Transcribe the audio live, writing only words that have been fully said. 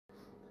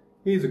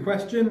Here's a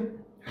question.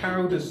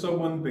 How does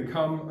someone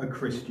become a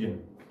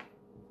Christian?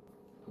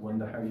 I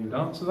wonder how you'd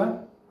answer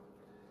that.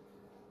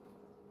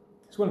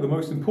 It's one of the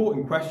most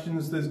important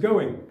questions there's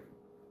going,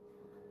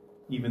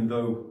 even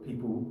though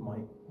people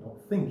might not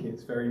think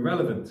it's very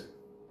relevant.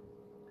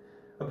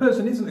 A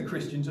person isn't a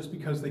Christian just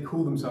because they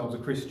call themselves a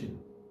Christian.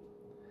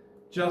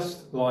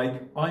 Just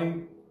like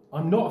I'm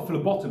not a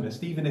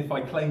phlebotomist, even if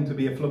I claim to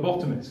be a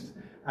phlebotomist.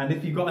 And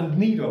if you got a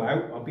needle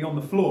out, I'll be on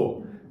the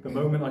floor the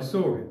moment I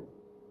saw it.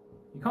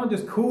 You can't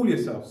just call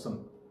yourself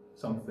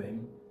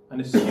something and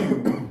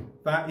assume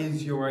that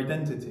is your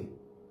identity.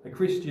 A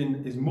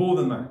Christian is more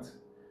than that.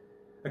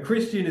 A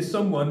Christian is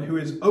someone who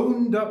has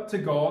owned up to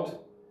God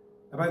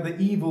about the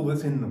evil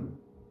that's in them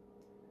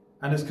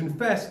and has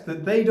confessed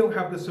that they don't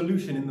have the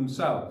solution in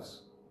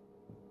themselves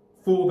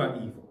for that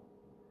evil.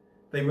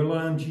 They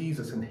rely on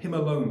Jesus and Him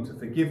alone to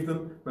forgive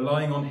them,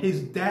 relying on His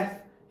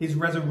death, His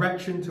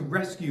resurrection to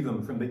rescue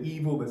them from the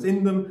evil that's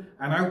in them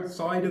and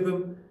outside of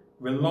them,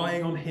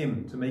 relying on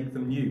Him to make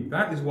them new.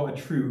 That is what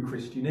a true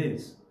Christian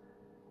is.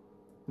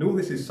 And all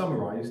this is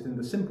summarized in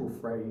the simple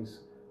phrase,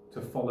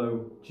 to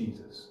follow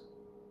Jesus.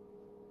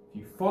 If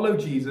you follow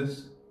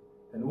Jesus,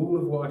 then all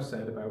of what I've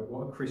said about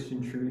what a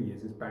Christian truly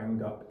is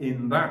bound up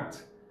in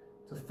that.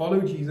 To follow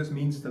Jesus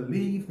means to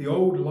leave the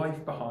old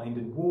life behind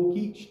and walk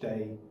each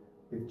day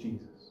with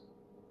Jesus.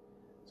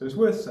 So it's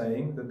worth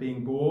saying that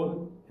being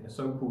born in a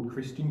so-called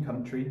Christian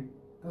country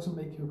doesn't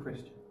make you a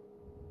Christian.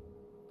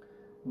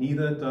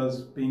 Neither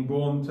does being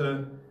born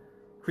to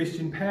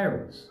Christian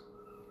parents.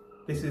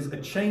 This is a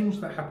change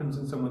that happens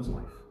in someone's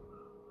life.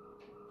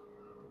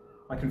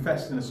 I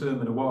confessed in a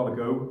sermon a while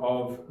ago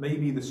of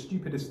maybe the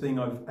stupidest thing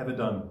I've ever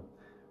done,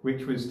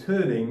 which was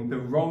turning the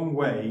wrong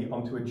way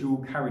onto a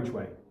dual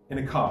carriageway in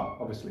a car,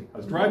 obviously. I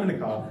was driving a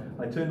car,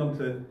 I turned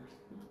onto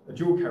a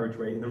dual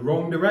carriageway in the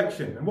wrong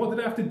direction. And what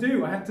did I have to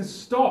do? I had to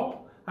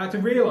stop. I had to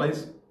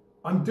realise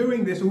I'm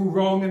doing this all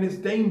wrong and it's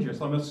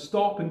dangerous. I must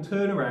stop and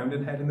turn around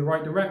and head in the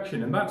right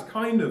direction. And that's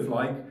kind of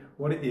like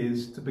what it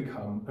is to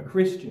become a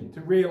Christian.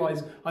 To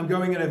realise I'm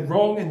going in a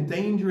wrong and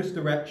dangerous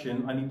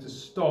direction. I need to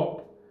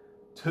stop,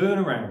 turn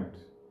around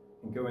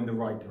and go in the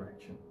right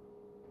direction.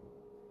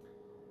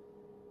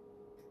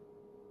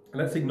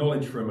 And let's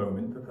acknowledge for a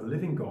moment that the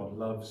living God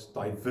loves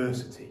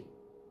diversity.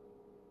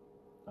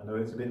 I know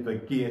it's a bit of a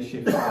gear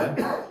shift there.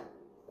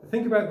 But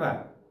think about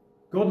that.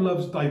 God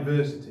loves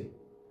diversity.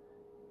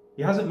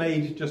 He hasn't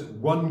made just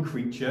one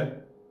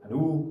creature and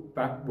all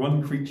that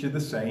one creature the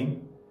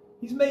same.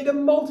 He's made a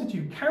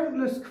multitude,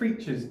 countless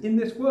creatures in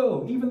this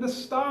world, even the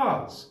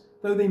stars.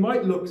 Though they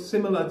might look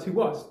similar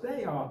to us,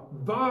 they are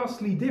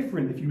vastly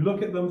different if you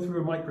look at them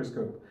through a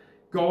microscope.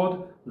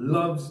 God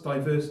loves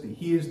diversity.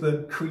 He is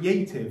the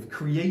creative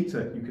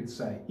creator, you could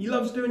say. He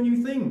loves doing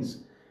new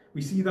things.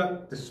 We see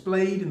that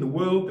displayed in the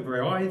world, the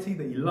variety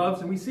that He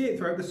loves, and we see it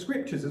throughout the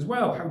scriptures as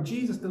well, how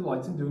Jesus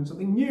delights in doing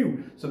something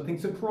new, something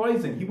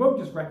surprising. He won't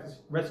just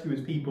rescue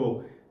His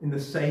people in the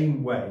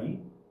same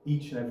way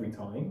each and every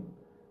time.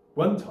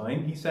 One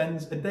time He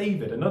sends a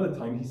David, another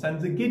time He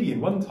sends a Gideon,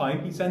 one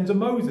time He sends a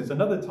Moses,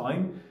 another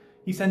time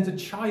He sends a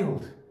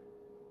child.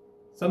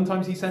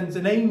 Sometimes He sends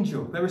an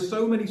angel. There are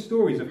so many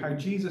stories of how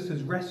Jesus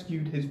has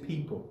rescued His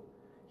people.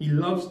 He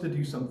loves to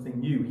do something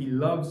new. He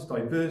loves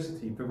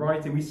diversity,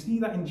 variety. We see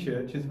that in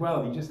church as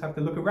well. You just have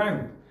to look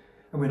around.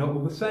 And we're not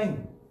all the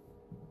same.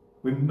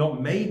 We're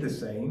not made the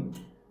same.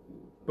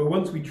 But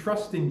once we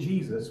trust in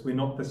Jesus, we're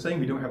not the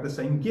same. We don't have the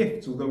same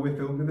gifts, although we're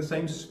filled with the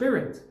same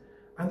Spirit.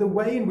 And the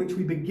way in which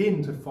we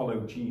begin to follow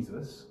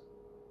Jesus,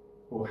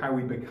 or how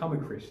we become a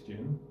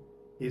Christian,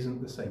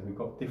 isn't the same. We've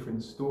got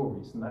different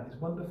stories, and that is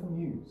wonderful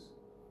news.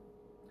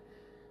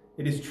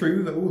 It is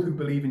true that all who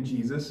believe in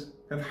Jesus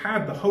have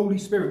had the Holy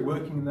Spirit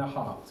working in their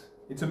heart.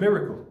 It's a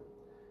miracle.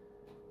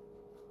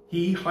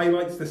 He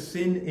highlights the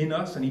sin in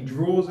us and He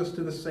draws us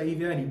to the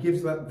Saviour and He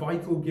gives that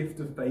vital gift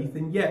of faith.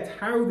 And yet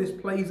how this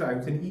plays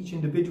out in each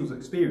individual's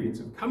experience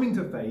of coming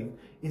to faith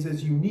is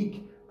as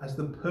unique as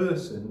the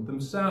person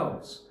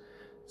themselves.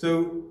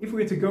 So if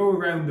we were to go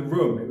around the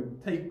room, it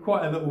would take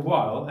quite a little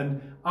while,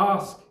 and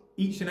ask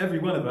each and every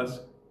one of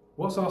us,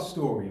 what's our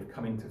story of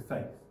coming to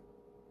faith?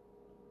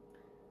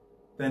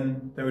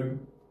 Then there would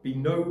be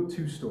no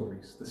two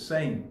stories the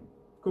same.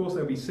 Of course,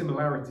 there'll be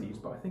similarities,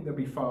 but I think there'll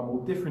be far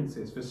more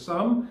differences. For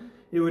some,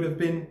 it would have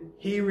been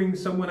hearing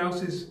someone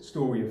else's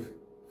story of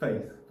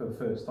faith for the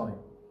first time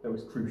that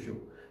was crucial.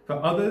 For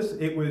others,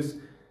 it was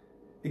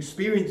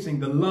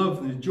experiencing the love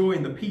and the joy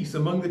and the peace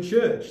among the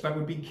church. That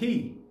would be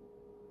key.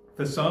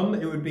 For some,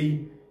 it would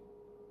be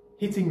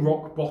hitting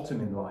rock bottom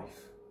in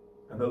life,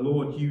 and the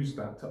Lord used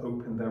that to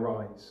open their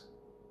eyes.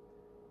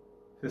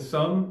 For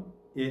some,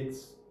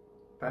 it's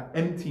that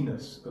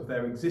emptiness of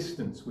their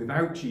existence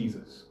without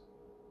Jesus.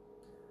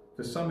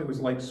 For some, it was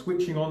like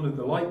switching on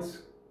the lights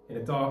in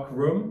a dark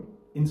room,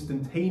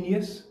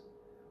 instantaneous.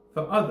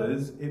 For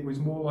others, it was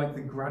more like the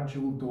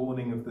gradual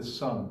dawning of the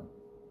sun.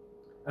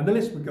 And the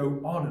list would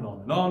go on and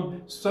on and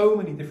on. So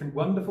many different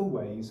wonderful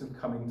ways of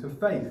coming to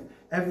faith.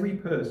 Every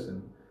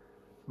person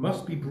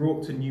must be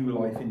brought to new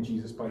life in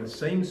Jesus by the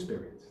same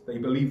Spirit They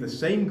believe the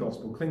same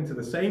gospel, cling to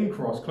the same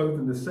cross, clothed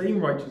in the same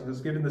righteousness,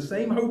 given the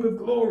same hope of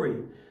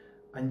glory.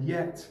 And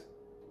yet,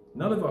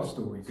 none of our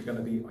stories are going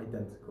to be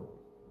identical.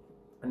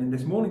 And in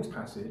this morning's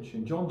passage,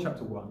 in John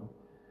chapter 1,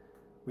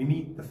 we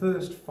meet the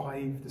first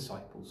 5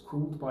 disciples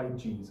called by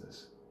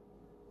Jesus.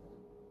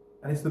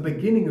 And it's the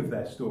beginning of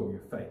their story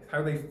of faith,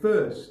 how they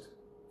first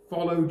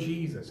follow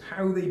Jesus,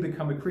 how they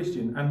become a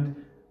Christian. And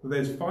with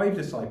those 5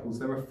 disciples,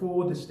 there are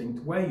 4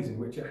 distinct ways in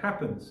which it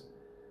happens.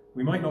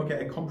 We might not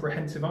get a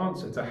comprehensive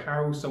answer to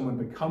how someone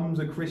becomes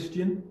a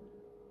Christian,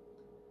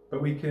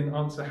 but we can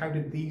answer, how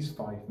did these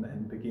 5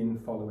 men begin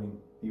following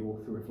the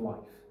author of life?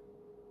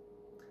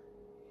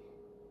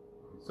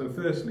 So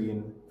firstly,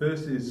 in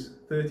verses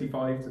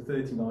 35 to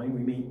 39,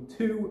 we meet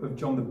 2 of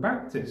John the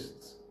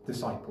Baptist's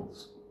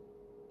disciples.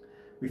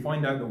 We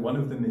find out that one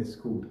of them is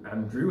called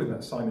Andrew, and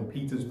that's Simon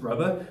Peter's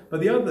brother,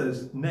 but the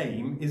other's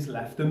name is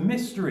left a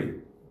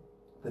mystery.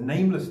 The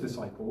nameless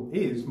disciple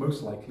is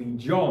most likely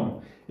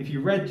John. If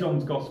you read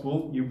John's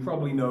Gospel, you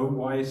probably know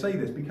why I say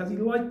this, because he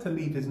liked to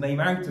leave his name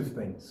out of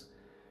things.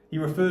 He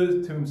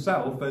refers to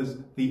himself as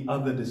the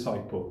other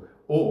disciple,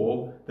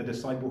 or the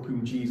disciple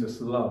whom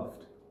Jesus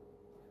loved.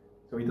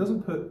 So he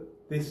doesn't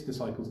put this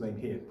disciple's name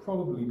here,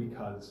 probably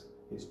because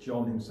it's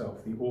John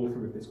himself, the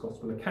author of this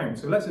Gospel account.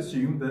 So let's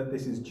assume that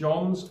this is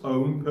John's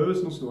own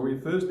personal story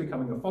of first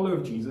becoming a follower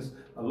of Jesus,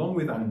 along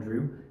with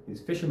Andrew,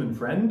 his fisherman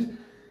friend.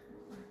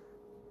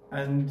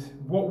 And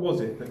what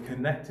was it that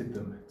connected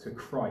them to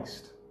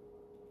Christ?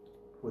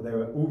 Well, they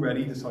were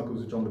already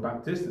disciples of John the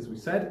Baptist, as we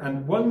said,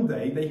 and one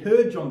day they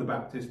heard John the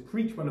Baptist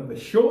preach one of the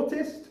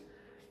shortest,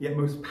 yet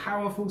most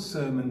powerful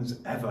sermons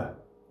ever.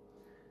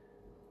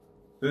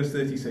 Verse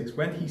 36,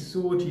 when he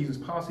saw Jesus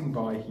passing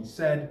by, he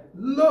said,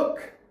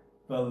 "Look,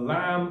 the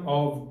Lamb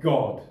of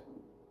God."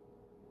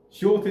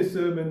 Shortest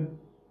sermon,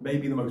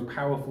 maybe the most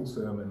powerful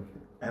sermon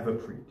ever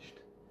preached.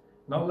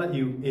 And I'll let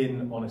you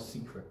in on a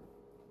secret.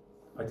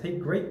 I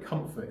take great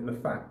comfort in the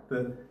fact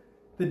that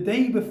the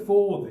day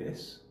before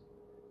this,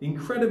 the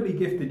incredibly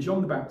gifted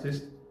John the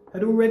Baptist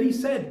had already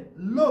said,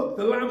 "Look,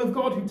 the Lamb of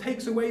God who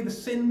takes away the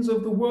sins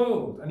of the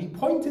world." And he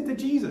pointed to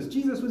Jesus.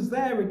 Jesus was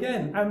there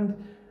again, and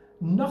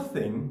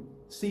nothing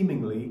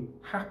seemingly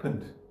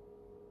happened.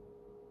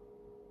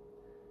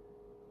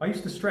 I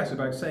used to stress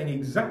about saying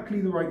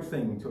exactly the right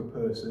thing to a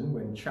person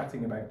when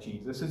chatting about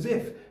Jesus, as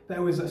if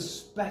there was a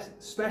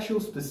special,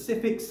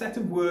 specific set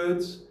of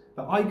words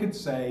that I could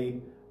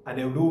say and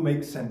it would all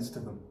make sense to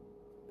them,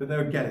 that they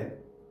would get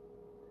it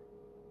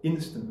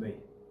instantly.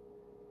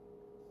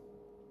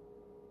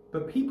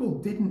 But people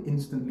didn't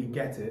instantly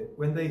get it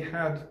when they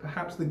had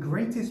perhaps the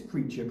greatest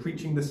preacher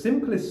preaching the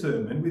simplest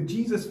sermon with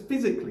Jesus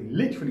physically,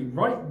 literally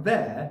right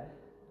there,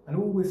 and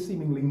all with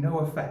seemingly no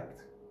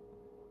effect.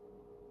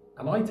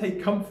 And I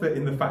take comfort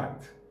in the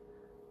fact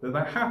that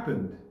that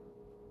happened.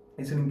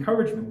 It's an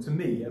encouragement to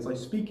me as I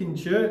speak in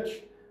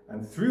church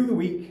and through the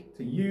week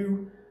to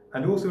you,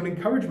 and also an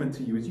encouragement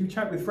to you as you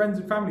chat with friends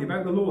and family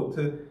about the Lord,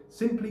 to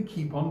simply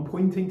keep on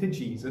pointing to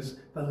Jesus,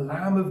 the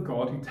Lamb of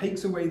God who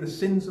takes away the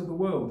sins of the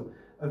world.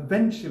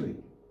 Eventually,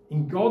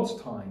 in God's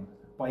time,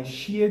 by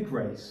sheer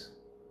grace,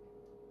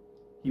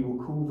 he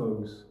will call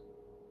those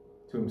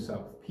to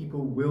himself.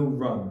 People will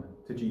run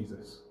to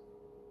Jesus.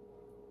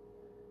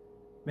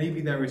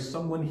 Maybe there is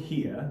someone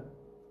here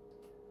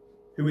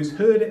who has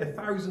heard it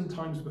 1,000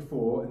 times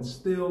before and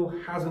still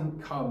hasn't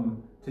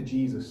come to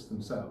Jesus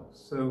themselves.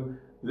 So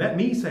let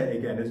me say it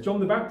again, as John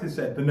the Baptist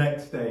said the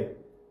next day,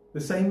 the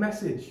same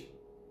message.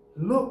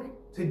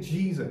 Look to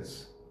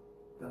Jesus,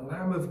 the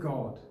Lamb of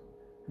God,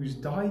 who's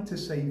died to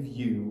save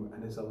you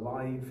and is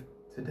alive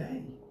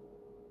today.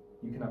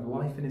 You can have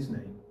life in his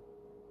name.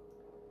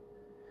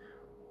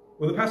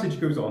 Well, the passage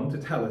goes on to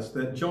tell us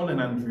that John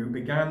and Andrew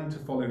began to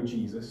follow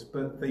Jesus,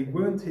 but they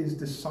weren't his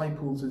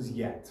disciples as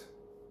yet.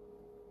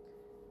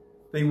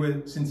 They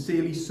were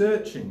sincerely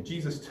searching.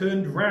 Jesus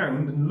turned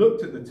round and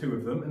looked at the 2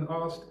 of them and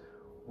asked,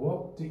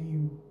 "What do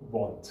you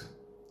want?"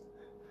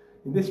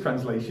 In this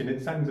translation,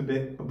 it sounds a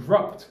bit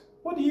abrupt.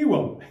 What do you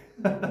want?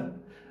 I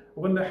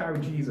wonder how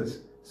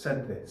Jesus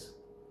said this.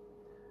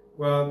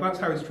 Well, that's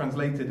how it's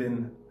translated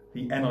in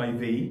the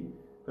NIV.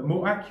 But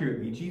more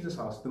accurately, Jesus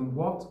asked them,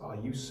 "What are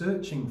you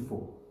searching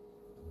for?"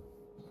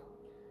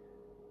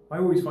 I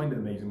always find it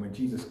amazing when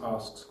Jesus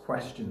asks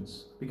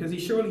questions, because he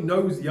surely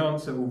knows the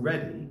answer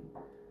already.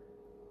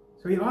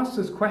 So he asks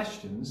us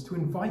questions to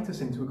invite us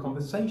into a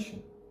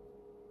conversation.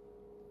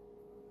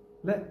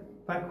 Let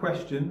that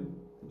question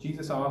that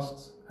Jesus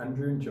asks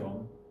Andrew and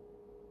John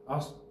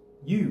ask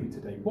you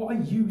today. What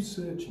are you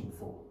searching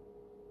for?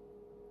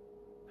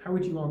 How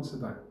would you answer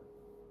that?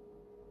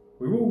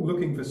 We're all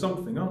looking for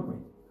something, aren't we?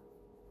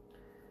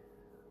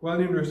 Well,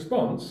 in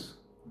response,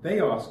 they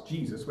ask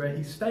Jesus where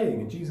he's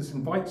staying, and Jesus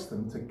invites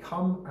them to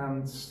come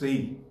and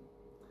see.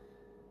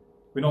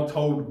 We're not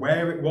told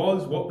where it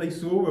was, what they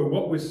saw, or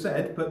what was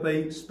said, but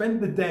they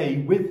spent the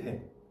day with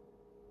him.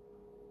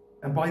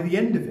 And by the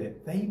end of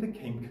it, they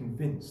became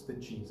convinced that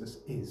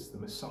Jesus is the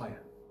Messiah.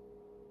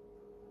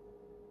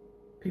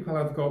 People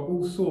have got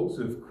all sorts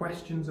of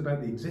questions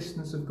about the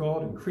existence of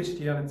God and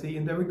Christianity,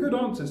 and there are good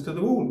answers to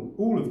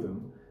all of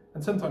them.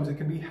 And sometimes it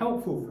can be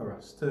helpful for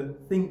us to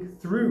think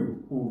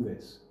through all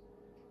this.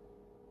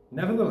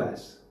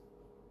 Nevertheless,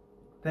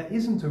 there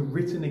isn't a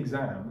written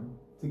exam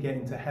to get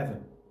into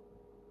heaven.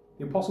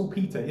 The Apostle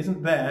Peter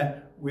isn't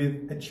there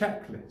with a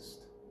checklist,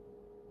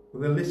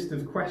 with a list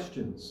of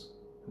questions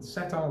and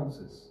set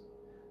answers.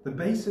 The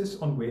basis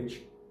on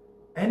which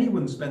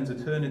anyone spends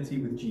eternity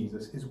with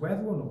Jesus is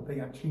whether or not they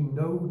actually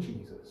know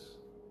Jesus.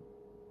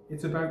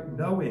 It's about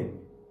knowing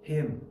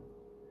him.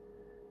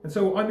 And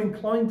so I'm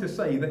inclined to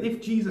say that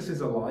if Jesus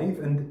is alive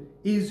and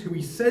is who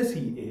he says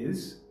he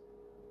is,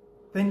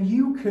 then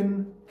you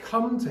can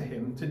come to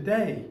him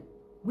today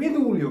with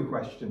all your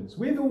questions,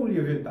 with all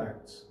your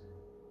doubts.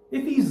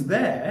 If he's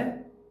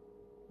there,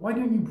 why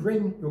don't you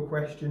bring your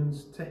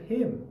questions to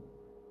him?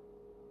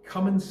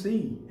 Come and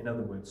see, in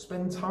other words,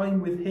 spend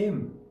time with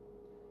him.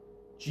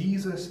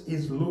 Jesus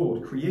is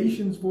Lord.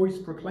 Creation's voice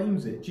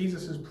proclaims it.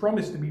 Jesus has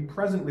promised to be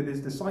present with his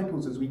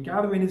disciples as we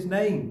gather in his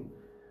name.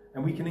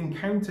 And we can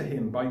encounter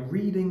him by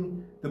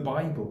reading the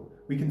Bible.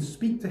 We can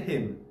speak to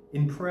him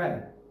in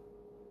prayer.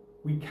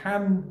 We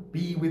can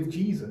be with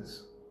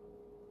Jesus.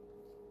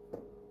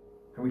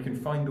 And we can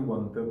find the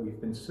one that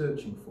we've been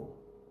searching for.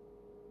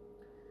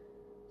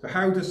 So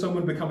how does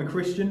someone become a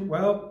Christian?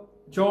 Well,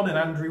 John and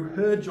Andrew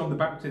heard John the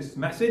Baptist's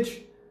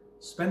message,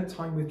 spent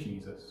time with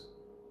Jesus,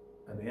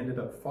 and they ended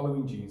up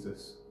following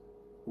Jesus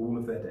all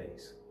of their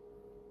days.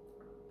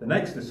 The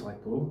next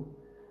disciple,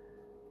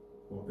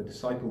 or the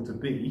disciple to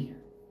be,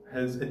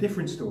 has a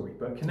different story,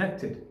 but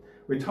connected.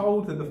 We're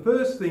told that the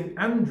first thing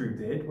Andrew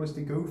did was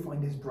to go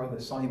find his brother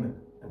Simon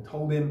and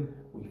told him,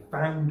 "We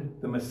found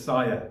the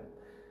Messiah."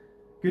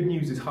 Good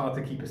news is hard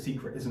to keep a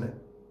secret, isn't it?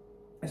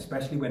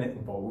 Especially when it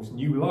involves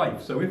new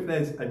life. So if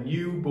there's a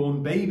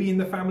newborn baby in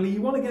the family,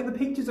 you want to get the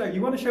pictures out.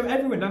 You want to show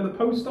everyone down the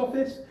post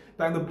office,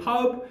 down the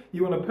pub.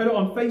 You want to put it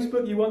on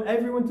Facebook. You want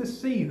everyone to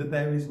see that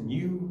there is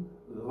new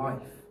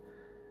life.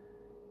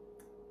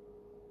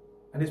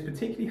 And it's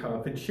particularly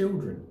hard for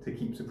children to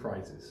keep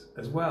surprises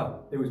as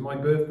well. It was my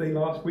birthday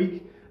last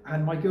week,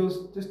 and my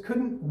girls just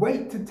couldn't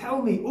wait to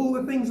tell me all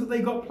the things that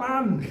they got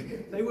planned.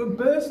 They were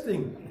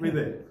bursting with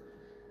it.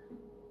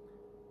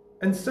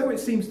 And so it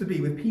seems to be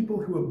with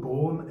people who are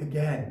born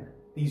again.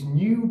 These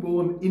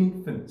newborn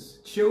infants,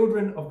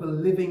 children of the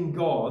living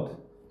God,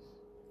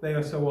 they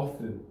are so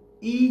often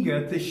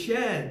eager to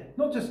share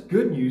not just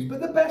good news,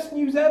 but the best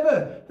news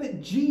ever,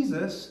 that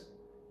Jesus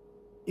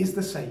is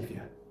the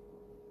Saviour.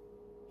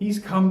 He's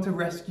come to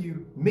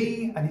rescue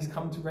me, and he's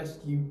come to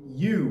rescue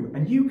you,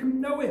 and you can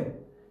know him.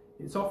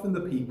 It's often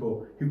the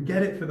people who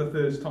get it for the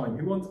first time,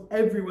 who want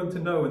everyone to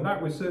know, and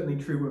that was certainly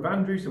true of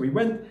Andrew. So he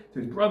went to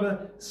his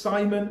brother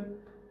Simon,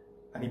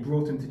 and he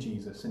brought him to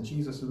Jesus. And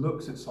Jesus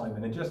looks at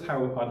Simon, and just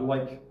how I'd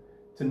like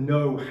to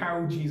know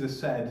how Jesus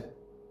said,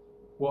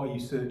 "What are you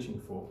searching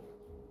for?"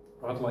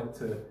 I'd like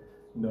to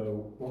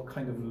know what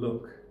kind of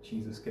look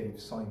Jesus gave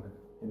Simon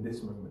in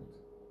this moment.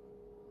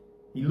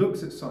 He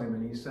looks at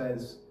Simon, he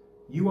says,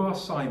 "You are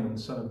Simon,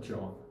 son of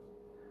John.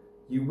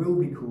 You will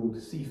be called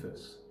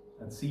Cephas."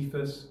 And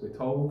Cephas, we're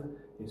told,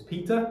 is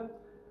Peter,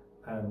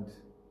 and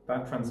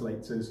that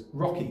translates as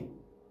Rocky.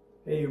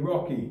 Hey,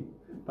 Rocky.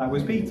 That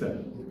was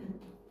Peter.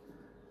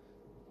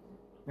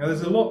 Now,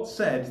 there's a lot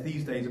said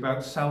these days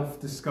about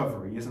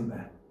self-discovery, isn't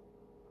there?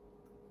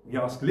 We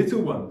ask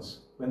little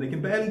ones, when they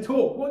can barely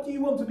talk, "What do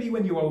you want to be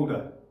when you're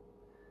older?"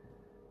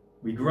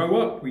 We grow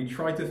up, we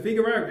try to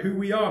figure out who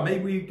we are.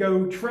 Maybe we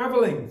go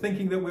travelling,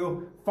 thinking that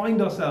we'll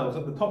find ourselves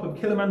at the top of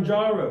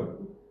Kilimanjaro.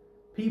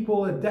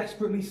 People are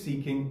desperately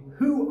seeking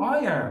who I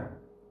am,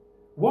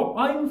 what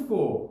I'm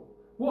for,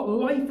 what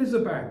life is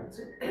about.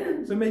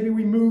 So maybe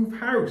we move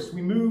house,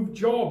 we move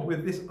job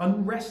with this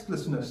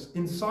unrestlessness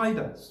inside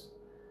us,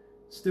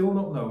 still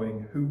not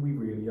knowing who we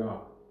really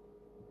are.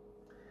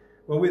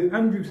 Well, with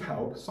Andrew's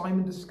help,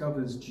 Simon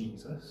discovers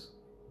Jesus.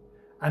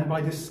 And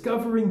by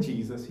discovering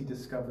Jesus, he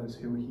discovers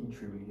who he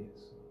truly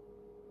is.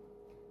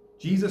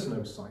 Jesus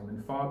knows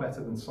Simon far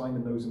better than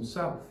Simon knows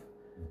himself.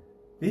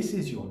 This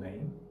is your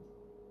name.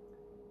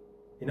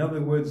 In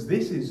other words,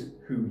 this is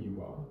who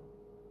you are.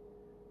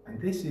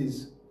 And this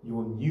is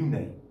your new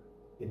name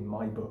in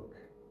my book.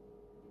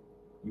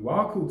 You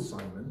are called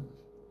Simon.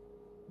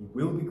 You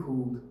will be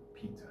called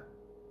Peter.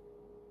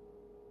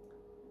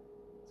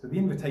 So the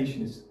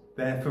invitation is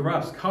there for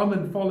us. Come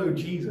and follow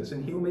Jesus,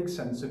 and he'll make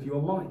sense of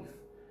your life.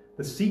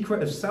 The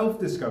secret of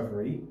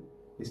self-discovery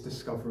is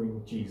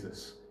discovering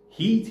Jesus.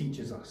 He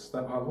teaches us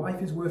that our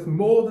life is worth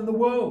more than the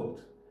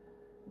world,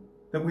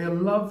 that we are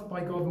loved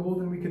by God more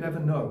than we could ever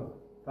know,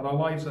 that our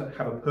lives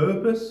have a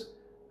purpose,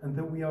 and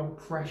that we are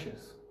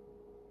precious.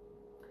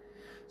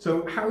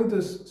 So how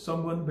does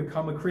someone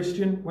become a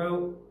Christian?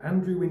 Well,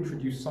 Andrew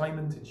introduced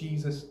Simon to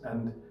Jesus,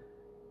 and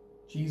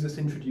Jesus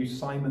introduced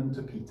Simon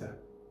to Peter,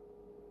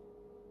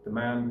 the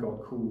man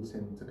God calls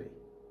him to be.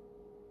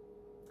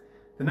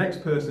 The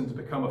next person to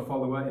become a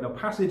follower in our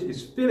passage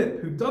is Philip,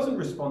 who doesn't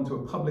respond to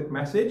a public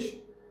message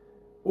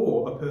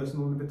or a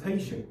personal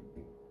invitation.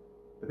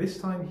 But this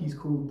time he's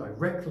called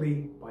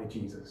directly by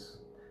Jesus.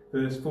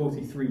 Verse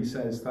 43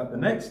 says that the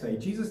next day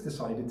Jesus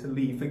decided to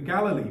leave for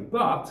Galilee,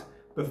 but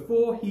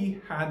before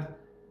he could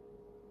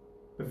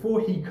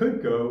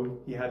go,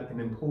 he had an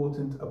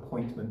important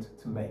appointment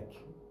to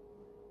make.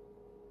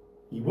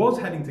 He was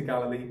heading to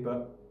Galilee,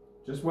 but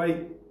just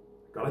wait,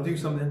 got to do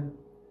something.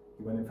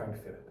 He went and found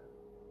Philip.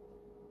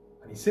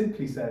 And he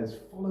simply says,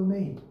 follow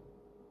me.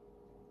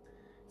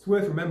 It's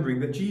worth remembering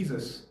that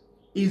Jesus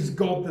is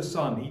God the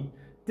Son. He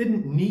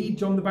didn't need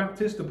John the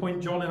Baptist to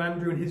point John and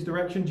Andrew in his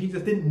direction.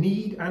 Jesus didn't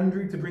need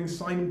Andrew to bring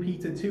Simon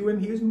Peter to him.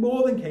 He is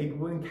more than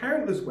capable in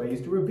countless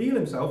ways to reveal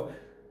himself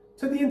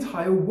to the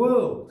entire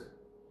world.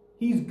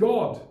 He's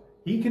God.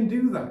 He can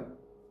do that.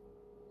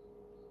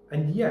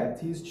 And yet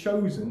he has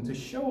chosen to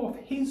show off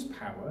his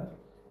power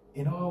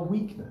in our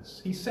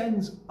weakness. He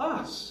sends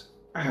us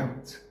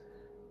out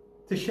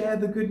to share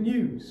the good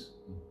news.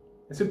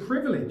 It's a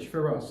privilege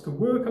for us to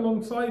work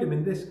alongside him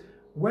in this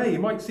way.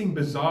 It might seem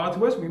bizarre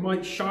to us. We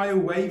might shy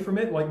away from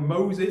it like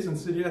Moses and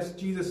suggest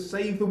Jesus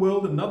save the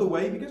world another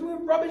way because we're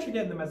rubbish at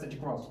getting the message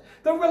across.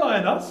 Don't rely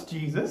on us,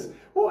 Jesus.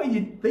 What are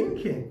you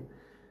thinking?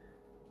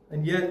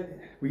 And yet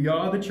we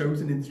are the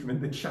chosen instrument,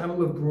 the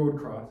channel of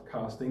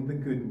broadcasting the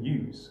good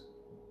news.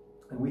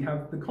 And we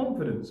have the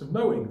confidence of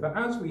knowing that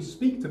as we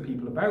speak to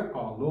people about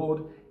our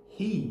Lord,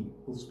 he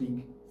will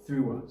speak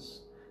through us.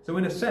 So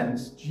in a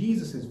sense,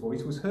 Jesus'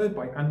 voice was heard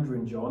by Andrew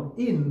and John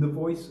in the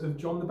voice of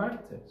John the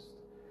Baptist.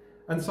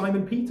 And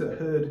Simon Peter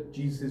heard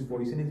Jesus'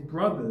 voice in his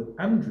brother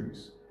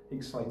Andrew's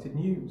excited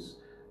news.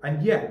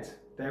 And yet,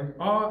 there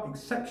are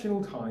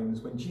exceptional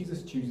times when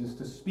Jesus chooses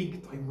to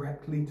speak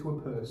directly to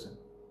a person.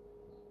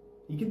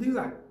 He can do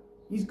that.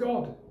 He's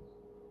God.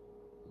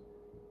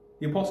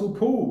 The Apostle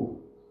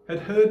Paul had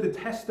heard the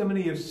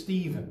testimony of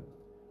Stephen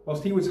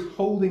whilst he was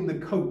holding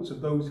the coats of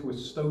those who were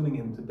stoning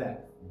him to death.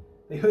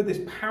 They heard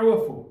this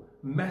powerful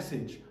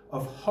message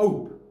of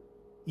hope,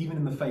 even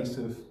in the face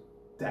of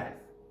death.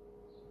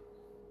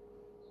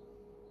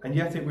 And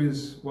yet it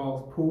was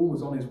while Paul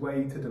was on his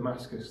way to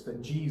Damascus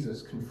that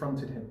Jesus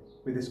confronted him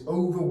with this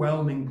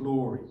overwhelming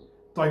glory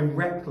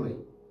directly.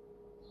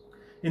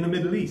 In the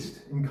Middle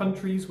East, in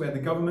countries where the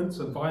governments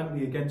are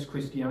violently against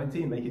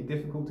Christianity and make it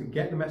difficult to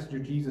get the message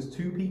of Jesus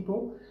to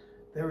people,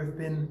 there have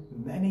been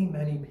many,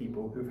 many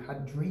people who've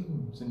had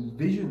dreams and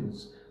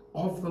visions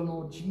of the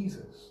Lord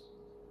Jesus.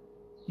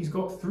 He's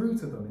got through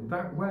to them in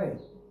that way.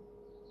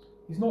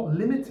 He's not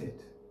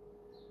limited.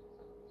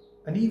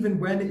 And even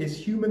when it is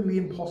humanly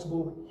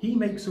impossible, he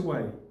makes a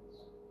way.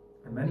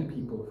 And many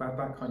people have had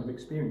that kind of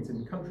experience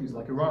in countries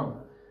like Iran.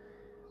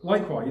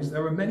 Likewise,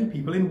 there are many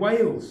people in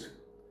Wales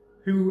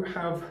who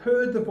have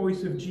heard the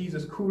voice of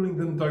Jesus calling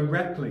them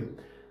directly.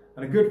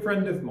 And a good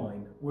friend of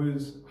mine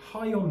was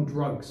high on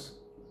drugs.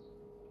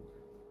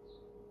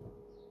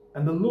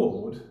 And the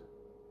Lord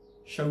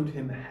showed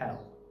him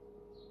hell.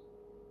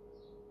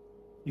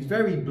 He's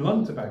very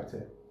blunt about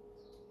it.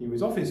 He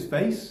was off his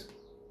face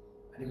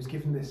and he was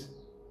given this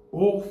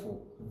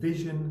awful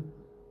vision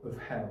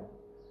of hell.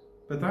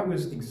 But that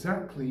was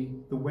exactly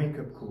the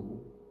wake-up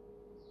call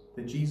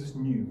that Jesus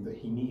knew that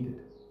he needed.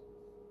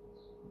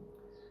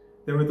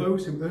 There are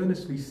those who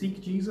earnestly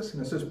seek Jesus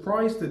and are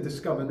surprised to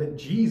discover that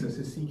Jesus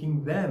is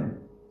seeking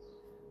them.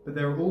 But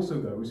there are also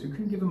those who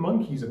couldn't give a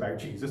monkeys about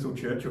Jesus or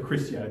church or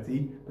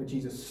Christianity, but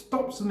Jesus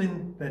stops them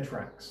in their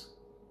tracks.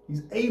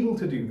 He's able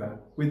to do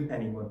that with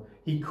anyone.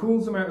 He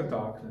calls them out of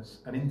darkness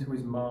and into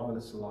his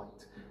marvellous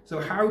light. So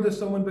how does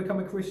someone become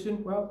a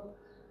Christian? Well,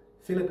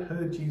 Philip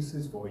heard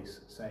Jesus'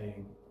 voice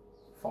saying,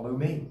 "Follow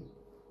me."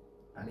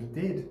 And he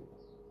did.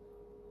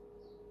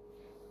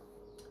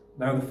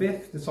 Now the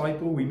fifth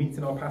disciple we meet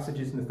in our passage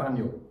is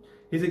Nathanael.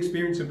 His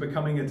experience of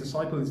becoming a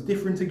disciple is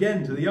different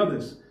again to the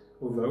others,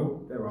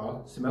 although there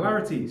are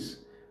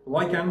similarities.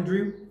 Like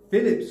Andrew,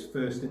 Philip's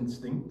first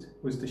instinct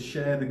was to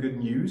share the good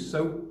news,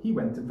 so he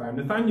went and found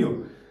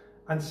Nathanael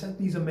and said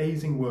these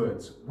amazing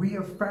words, "We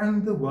have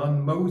found the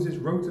one Moses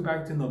wrote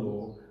about in the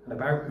law and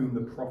about whom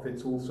the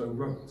prophets also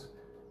wrote,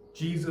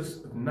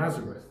 Jesus of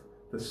Nazareth,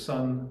 the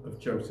son of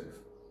Joseph."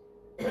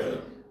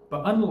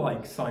 But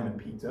unlike Simon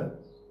Peter,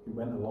 who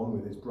went along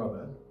with his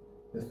brother,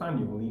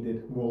 Nathanael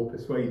needed more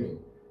persuading.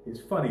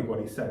 It's funny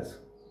what he says.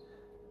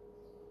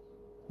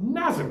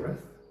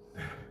 "Nazareth?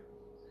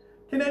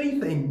 Can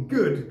anything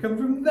good come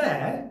from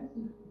there?"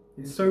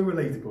 It's so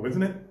relatable,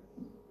 isn't it?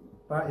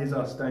 That is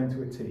us down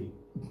to a T.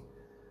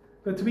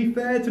 But to be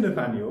fair to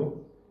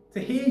Nathanael, to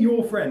hear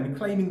your friend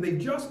claiming they've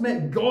just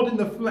met God in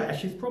the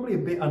flesh is probably a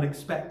bit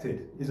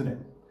unexpected, isn't it?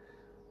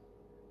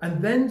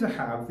 And then to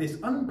have this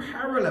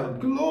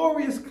unparalleled,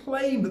 glorious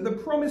claim that the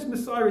promised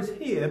Messiah is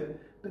here,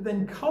 but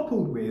then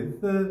coupled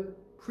with the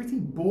pretty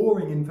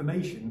boring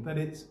information that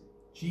it's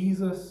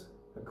Jesus,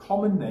 a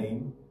common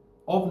name,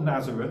 of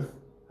Nazareth,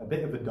 a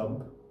bit of a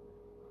dump,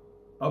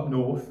 up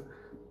north.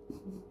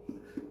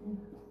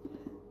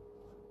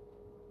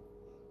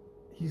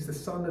 He's the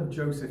son of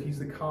Joseph, he's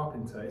the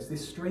carpenter. It's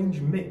this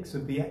strange mix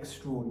of the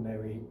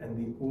extraordinary and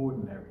the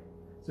ordinary.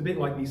 It's a bit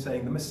like me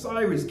saying, the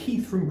Messiah is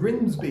Keith from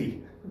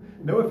Grimsby.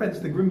 No offence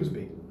to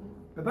Grimsby,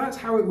 but that's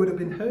how it would have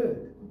been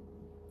heard.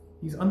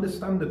 He's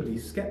understandably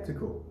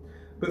sceptical.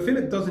 But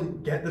Philip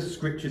doesn't get the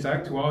scriptures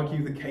out to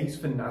argue the case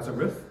for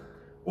Nazareth,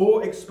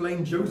 or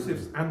explain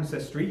Joseph's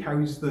ancestry, how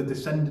he's the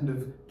descendant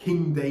of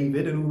King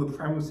David and all the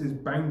promises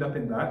bound up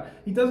in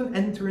that. He doesn't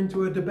enter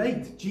into a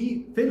debate.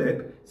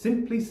 Philip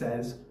simply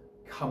says,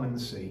 come and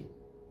see.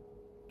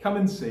 Come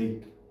and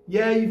see.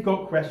 Yeah, you've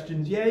got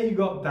questions. Yeah, you've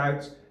got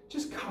doubts.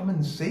 Just come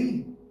and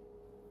see.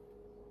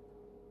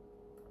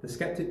 The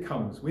skeptic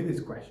comes with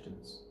his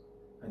questions,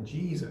 and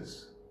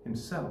Jesus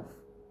himself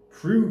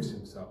proves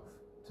himself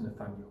to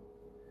Nathanael.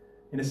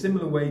 In a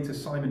similar way to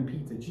Simon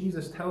Peter,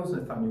 Jesus tells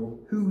Nathanael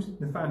who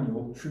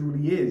Nathanael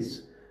truly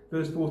is.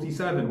 Verse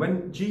 47,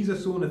 when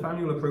Jesus saw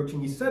Nathanael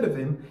approaching, he said of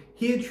him,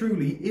 here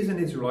truly is an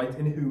Israelite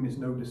in whom is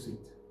no deceit.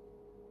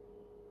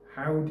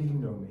 How do you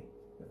know me?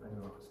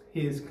 Nathanael asked.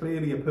 He is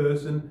clearly a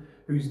person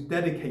who's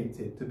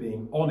dedicated to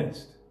being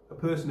honest, a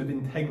person of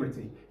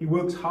integrity. He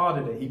works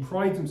hard at it. He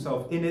prides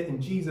himself in it,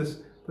 and Jesus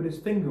put his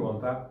finger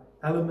on that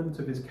element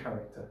of his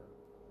character.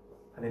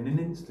 And in an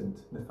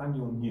instant,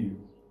 Nathanael knew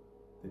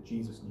that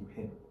Jesus knew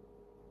him.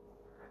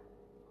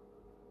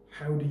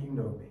 How do you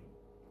know me?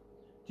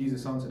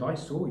 Jesus answered, I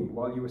saw you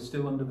while you were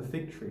still under the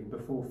fig tree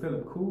before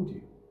Philip called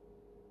you.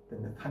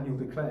 Then Nathanael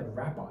declared,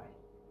 Rabbi,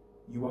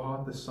 you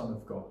are the Son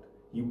of God.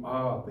 You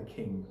are the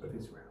King of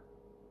Israel.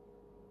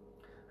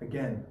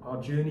 Again,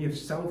 our journey of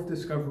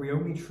self-discovery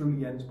only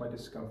truly ends by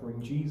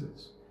discovering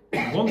Jesus.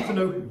 If you want to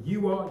know who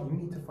you are, you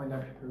need to find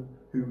out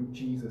who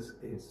Jesus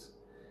is.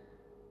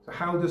 So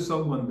how does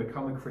someone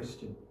become a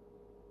Christian?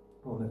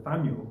 Well,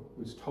 Nathanael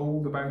was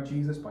told about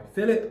Jesus by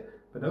Philip,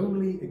 but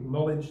only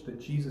acknowledged that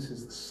Jesus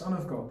is the Son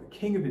of God, the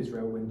King of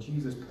Israel, when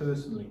Jesus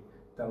personally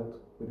dealt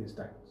with his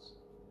doubts.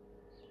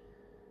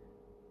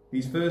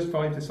 These first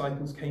 5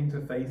 disciples came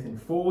to faith in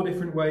 4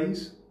 different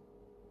ways.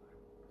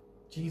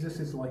 Jesus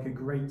is like a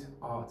great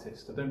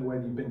artist. I don't know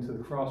whether you've been to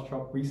the craft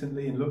shop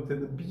recently and looked at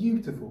the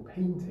beautiful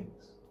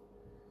paintings.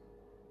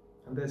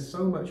 And there's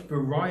so much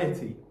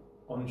variety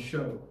on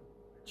show.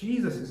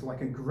 Jesus is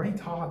like a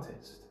great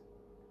artist.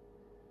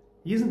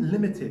 He isn't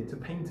limited to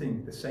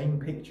painting the same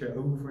picture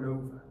over and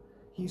over.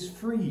 He's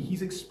free,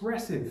 he's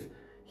expressive,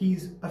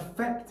 he's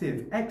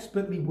effective,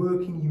 expertly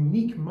working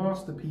unique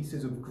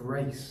masterpieces of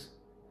grace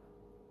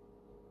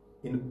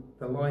in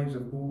the lives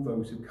of all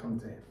those who come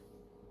to him.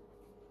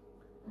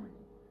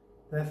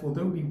 Therefore,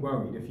 don't be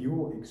worried if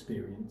your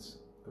experience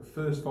of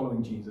first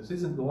following Jesus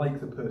isn't like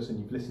the person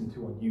you've listened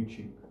to on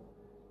YouTube.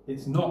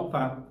 It's not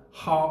that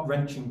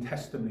heart-wrenching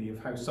testimony of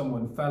how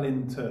someone fell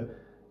into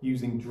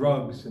using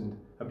drugs and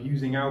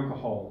abusing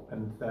alcohol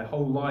and their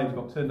whole lives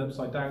got turned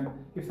upside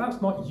down. If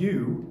that's not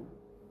you,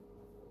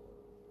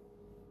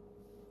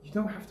 you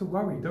don't have to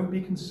worry. Don't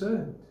be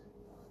concerned.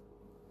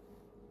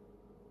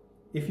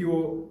 If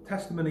your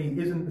testimony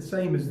isn't the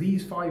same as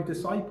these 5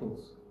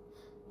 disciples,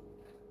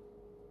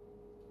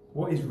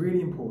 what is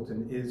really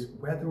important is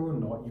whether or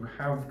not you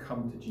have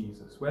come to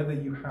Jesus, whether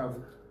you have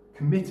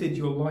committed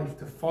your life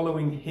to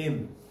following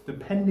him,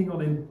 depending on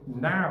him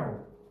now,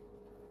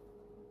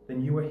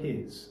 then you are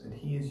his and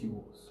he is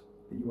yours,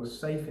 that you are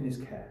safe in his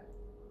care.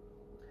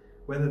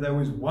 Whether there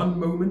was one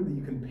moment that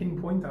you can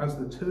pinpoint as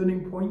the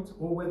turning point,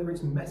 or whether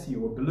it's messy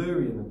or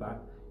blurrier than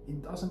that,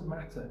 it doesn't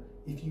matter.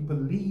 If you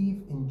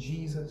believe in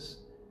Jesus,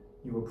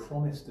 you are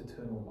promised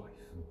eternal life.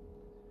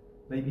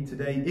 Maybe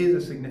today is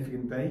a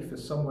significant day for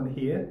someone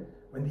here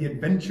when the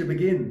adventure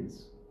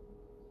begins.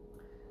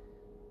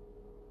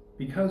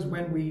 Because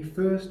when we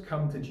first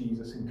come to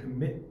Jesus and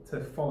commit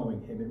to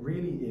following him, it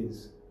really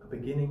is a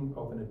beginning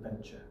of an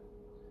adventure.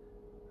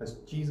 As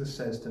Jesus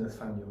says to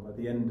Nathanael at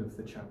the end of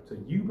the chapter,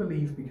 you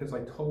believe because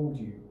I told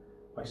you,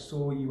 I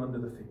saw you under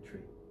the fig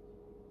tree.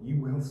 You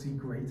will see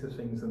greater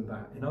things than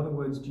that. In other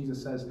words,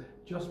 Jesus says,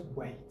 just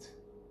wait.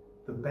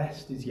 The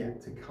best is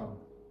yet to come.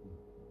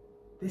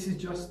 This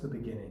is just the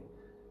beginning.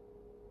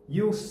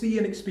 You'll see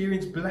and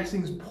experience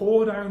blessings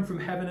pour down from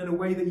heaven in a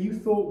way that you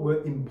thought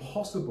were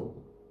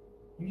impossible.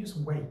 You just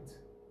wait.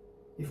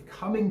 If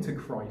coming to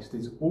Christ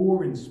is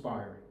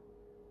awe-inspiring,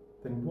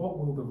 then what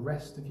will the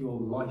rest of your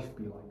life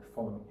be like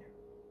following him?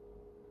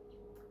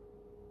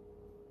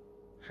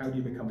 How do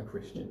you become a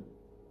Christian?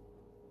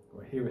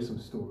 Well, here are some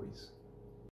stories.